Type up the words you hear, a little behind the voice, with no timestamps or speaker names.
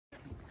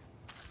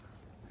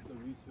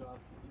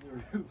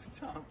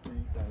Rooftop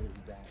Retard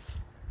back.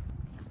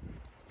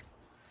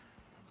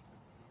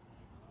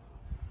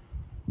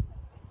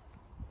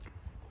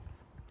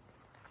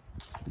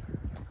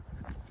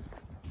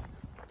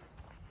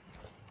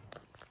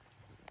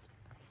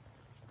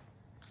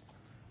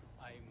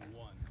 I'm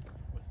one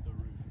with the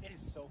roof. It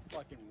is so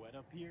fucking wet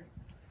up here.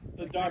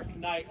 The Dark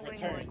Knight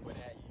returns.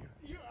 At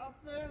you. You up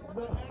there? What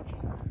the heck?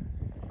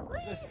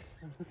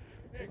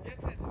 Here, get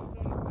this. Where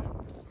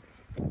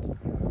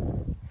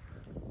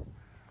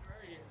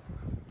are you?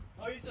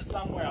 Oh, he's just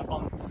somewhere up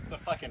on the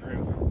fucking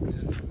roof.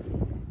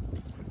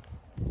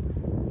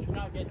 Did you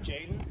not get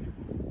Jaden?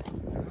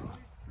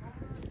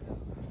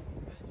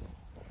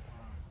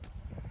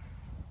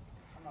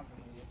 I'm not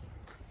gonna eat it.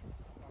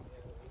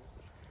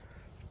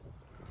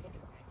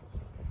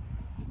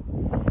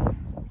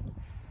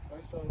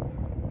 No.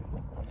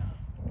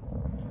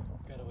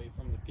 Got away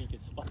from the peak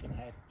his fucking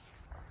head.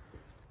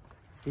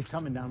 He's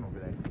coming down over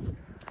there.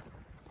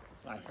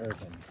 I heard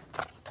him.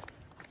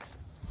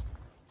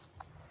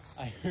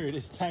 I heard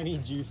his tiny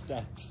juice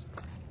sacks.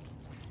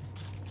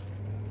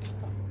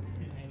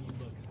 And he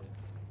looks it.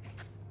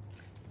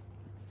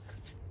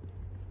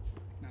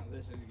 Now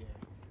this is gay.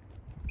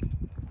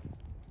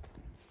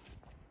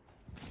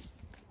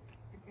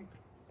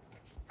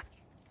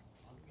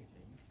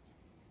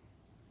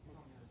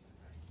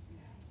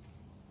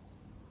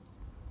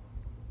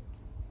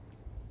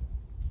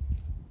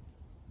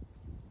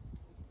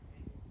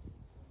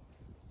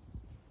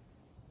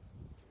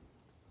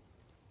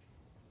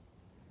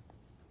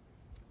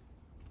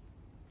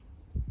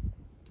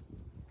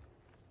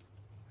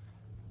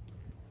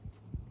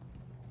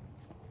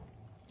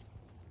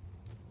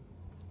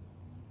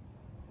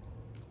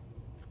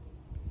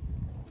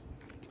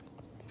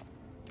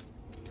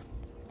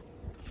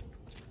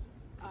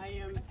 I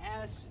am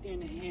Ass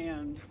in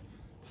Hand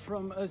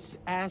from us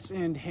Ass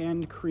and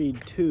Hand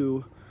Creed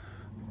 2.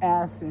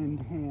 Ass in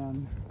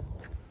Hand.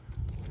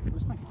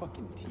 Where's my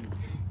fucking teeth?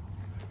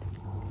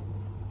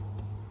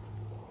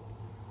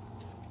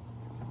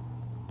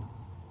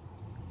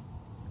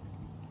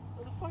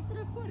 Where the fuck did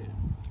I put it?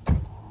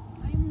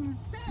 I'm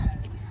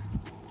sad.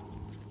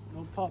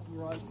 No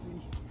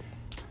paparazzi.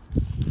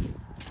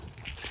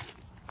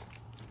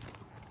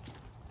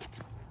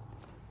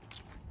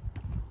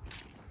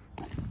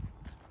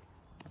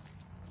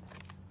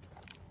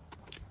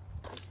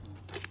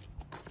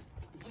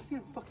 He's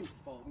gonna fucking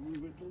follow me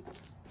with it.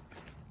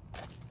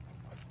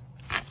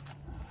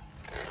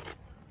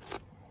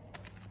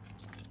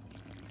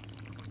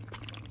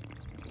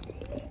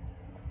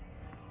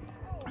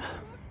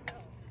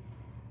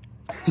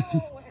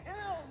 Oh,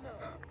 hell no!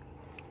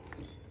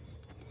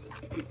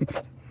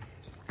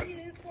 See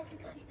this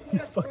fucking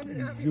ass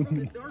running at me from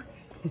the dark?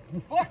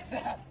 Fuck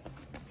that!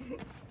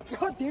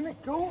 God damn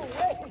it, go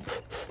away!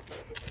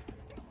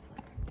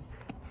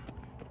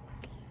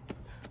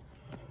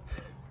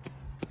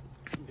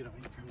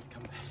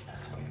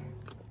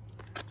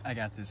 I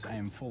got this. I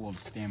am full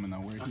of stamina.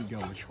 Where'd he go?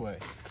 Which way?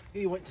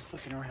 He went just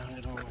looking around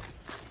at all.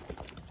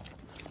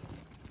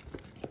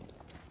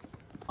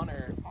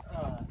 Hunter,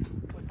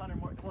 with Hunter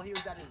Moore, well, he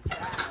was at his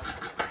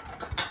dad's.